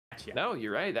Yeah. No,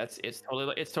 you're right. It's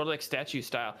totally like statue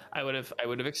style. I would have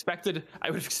expected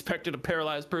a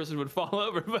paralyzed person would fall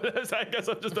over, but I guess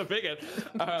I'm just a bigot.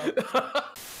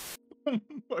 Oh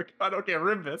my god, okay,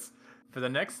 Rimbus. For the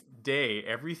next day,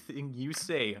 everything you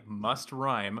say must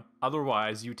rhyme,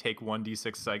 otherwise you take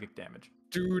 1d6 psychic damage.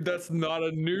 Dude, that's not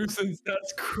a nuisance.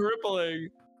 That's crippling.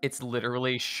 It's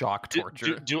literally shock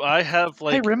torture. Do I have Hey,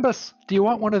 like? Rimbus, do you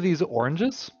want one of these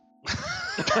oranges?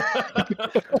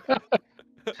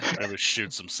 Maybe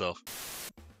shoots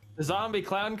himself. The zombie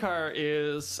clown car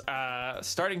is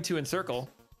starting to encircle.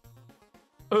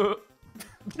 What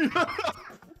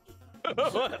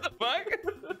the fuck?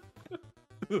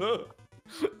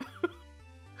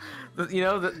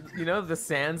 You know the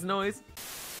sands noise.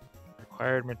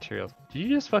 Required materials. Do you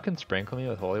just fucking sprinkle me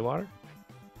with holy water?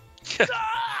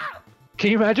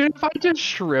 Can you imagine if I just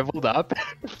shriveled up,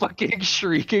 fucking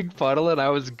shrieking puddle, and I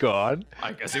was gone?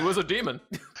 I guess he was a demon.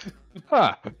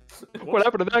 Huh. What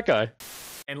happened to that guy?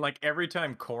 And like every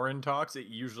time Corin talks, it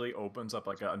usually opens up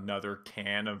like another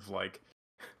can of like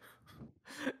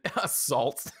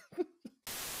Assault.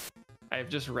 I've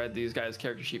just read these guys'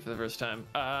 character sheet for the first time.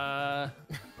 oh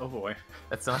boy.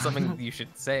 That's not something you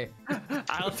should say.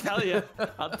 I'll tell you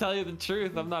the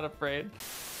truth. I'm not afraid.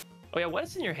 Oh yeah,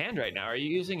 what's in your hand right now? Are you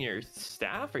using your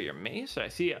staff or your mace? I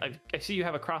see you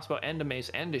have a crossbow and a mace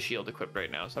and a shield equipped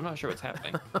right now, so I'm not sure what's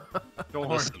happening. Go on.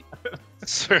 Listen,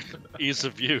 certain ease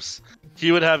of use.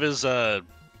 He would have his oh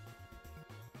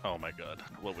my god,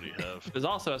 what would he have? There's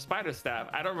also a spider staff.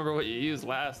 I don't remember what you used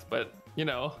last, but you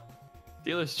know,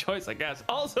 dealer's choice, I guess.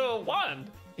 Also a wand.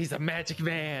 He's a magic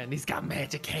man. He's got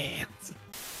magic hands.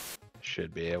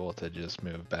 Should be able to just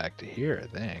move back to here, I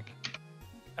think.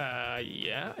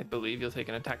 Yeah, I believe you'll take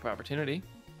an attack of opportunity.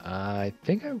 I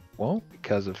think I won't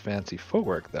because of fancy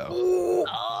footwork, though.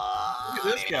 Oh, Look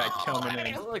at this guy coming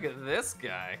in. Look at this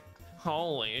guy.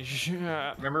 Holy shit.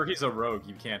 Remember, he's a rogue.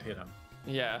 You can't hit him.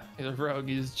 Yeah, he's a rogue.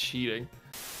 He's cheating.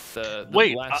 The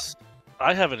Wait, bless.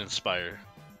 I have an inspire.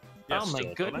 Yes, Oh my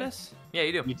still, don't I? goodness. Yeah,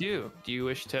 you do. You do. Do you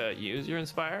wish to use your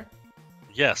inspire?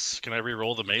 Yes. Can I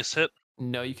re-roll the mace hit?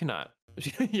 No, you cannot.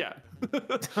 Yeah.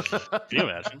 Can you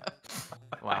imagine?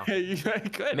 Wow. You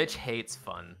could. Mitch hates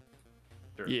fun.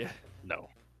 Sure. Yeah. No.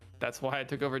 That's why I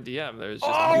took over DM. There's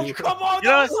just Oh, come on!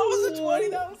 Yeah. That was a 20.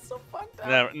 That was so fucked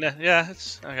up. Yeah,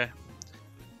 it's okay.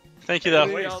 Thank you though.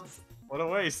 Everybody Waste. else- What a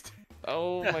waste.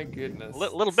 Oh Yeah. my goodness.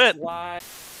 Little bit. Slide.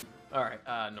 All right,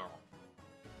 normal.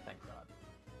 Thank God.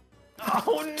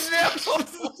 Oh no!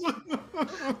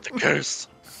 The curse.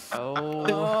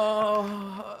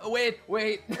 Oh. Oh, wait.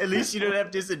 At least you don't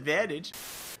have disadvantage.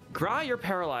 Gra, you're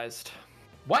paralyzed.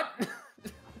 What?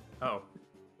 Oh,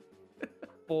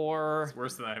 For it's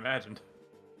worse than I imagined.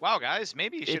 Wow, guys,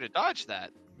 maybe you should have dodged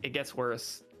that. it gets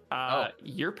worse. Oh.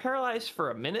 You're paralyzed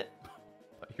for a minute.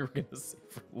 You were gonna say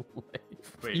for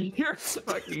life. Wait, You're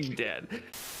fucking dead.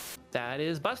 That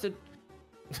is busted.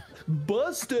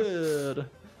 Busted.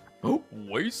 Oh,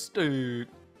 wasted.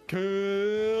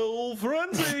 Kill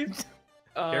frenzy.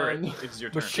 Garrett, it's your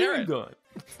turn. Machine gun.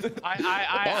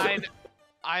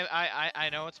 I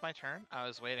know it's my turn. I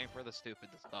was waiting for the stupid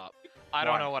to stop. I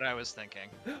don't Why? know what I was thinking.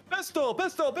 Pistol.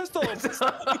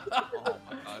 Oh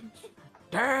my God.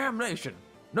 Damnation.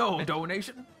 No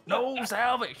donation. No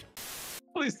salvation.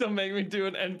 Please don't make me do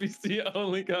an NPC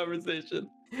only conversation.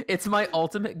 It's my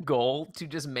ultimate goal to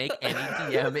just make any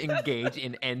DM engage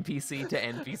in NPC to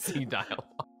NPC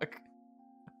dialogue.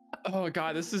 Oh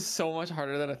god, this is so much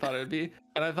harder than I thought it would be,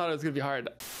 and I thought it was gonna be hard.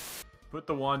 Put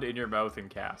the wand in your mouth and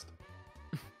cast.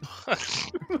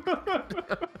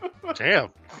 Damn.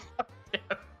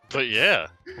 But yeah,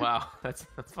 Wow, that's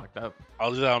fucked up.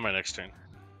 I'll do that on my next turn.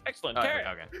 Excellent. Oh, Carrot,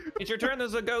 okay. it's your turn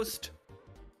as a ghost.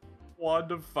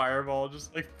 Wand of fireball,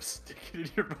 just like stick it in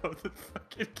your mouth and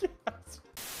fucking cast.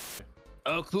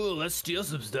 Oh cool, let's steal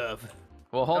some stuff.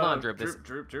 Well, hold on, Drip.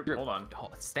 Droop. Drip. Hold on.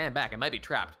 Stand back. It might be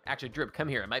trapped. Actually, Drip, come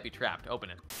here. It might be trapped. Open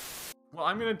it. Well,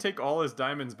 I'm gonna take all his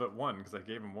diamonds but one because I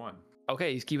gave him one.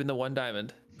 Okay, he's keeping the one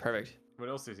diamond. Perfect. What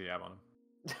else does he have on him?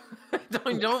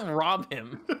 don't rob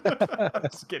him.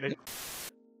 Just kidding.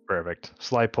 Perfect.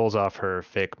 Sly pulls off her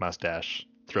fake mustache,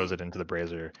 throws it into the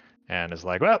brazier, and is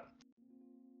like, well,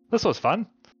 this was fun.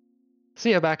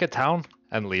 See you back at town,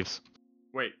 and leaves.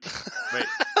 Wait.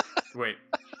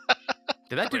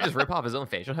 Did that dude just rip off his own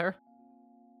facial hair?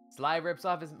 Sly rips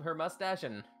off her mustache,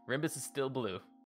 and Rimbus is still blue.